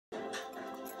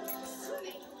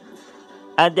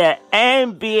The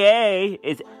NBA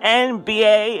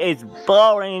is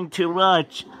boring to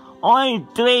watch. Only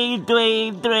three.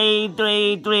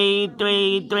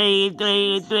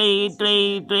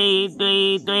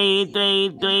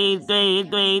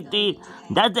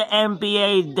 That the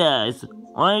NBA does.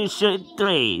 Only shoot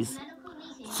threes.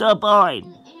 So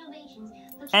boring.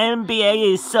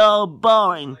 NBA is so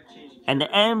boring. And the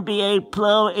NBA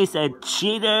player is a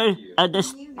cheater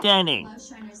understanding.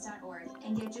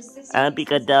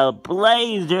 Because the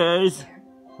Blazers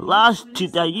lost to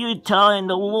the Utah and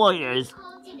the Warriors.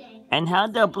 And how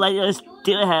the Blazers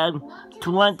still have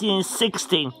 20 and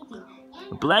 16.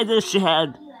 The Blazers should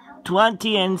have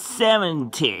 20 and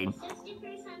 17.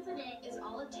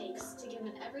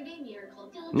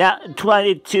 Not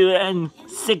 22 and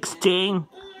 16.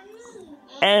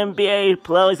 NBA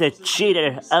player is a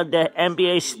cheater of the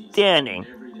NBA standing.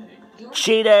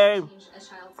 Cheater.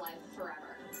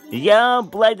 Young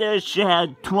Blazers should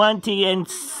have 20 and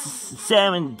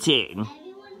 17.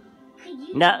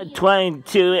 Not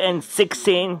 22 and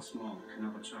 16.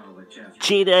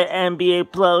 Cheater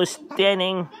NBA player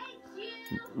standing.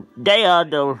 They are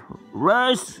the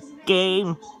worst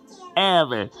game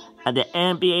ever. And the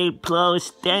NBA player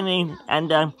standing and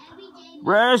the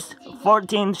worst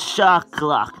 14 shot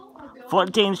clock.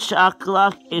 14 shot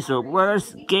clock is the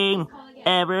worst game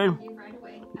ever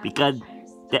because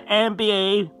the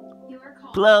NBA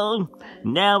player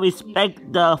now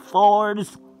respect the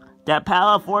forwards, the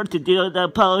power forward to do the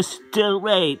post to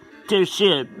wait to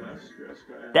shoot.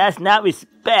 That's not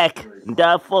respect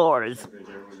the forwards.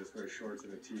 Everyone just wears shorts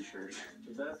and a t-shirt.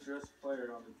 The best dressed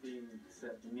player on the team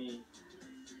except me,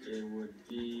 it would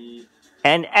be.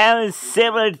 And Aaron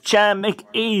Silver trying to make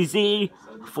easy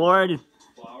for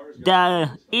the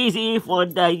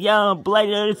young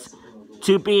Blazers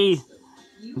to be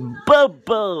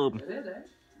boom.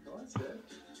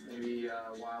 Maybe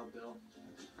Wild Bill.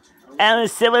 Aaron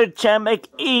Silver trying to make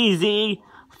easy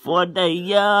for the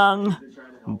young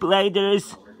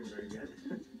Blazers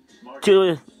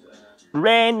to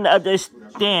reign of the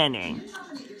standing.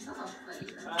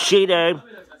 Cheater.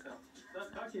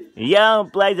 Young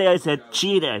Blazer is a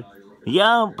cheater.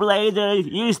 Young Blazer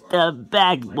used the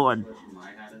backboard.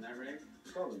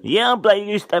 Young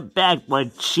Blazer used the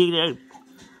backboard, cheater.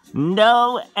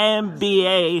 No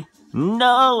NBA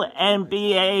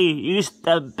used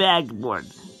the backboard.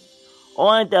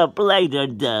 Only the Blazer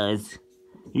does.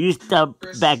 Use the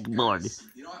backboard.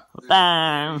 I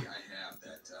have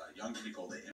that young people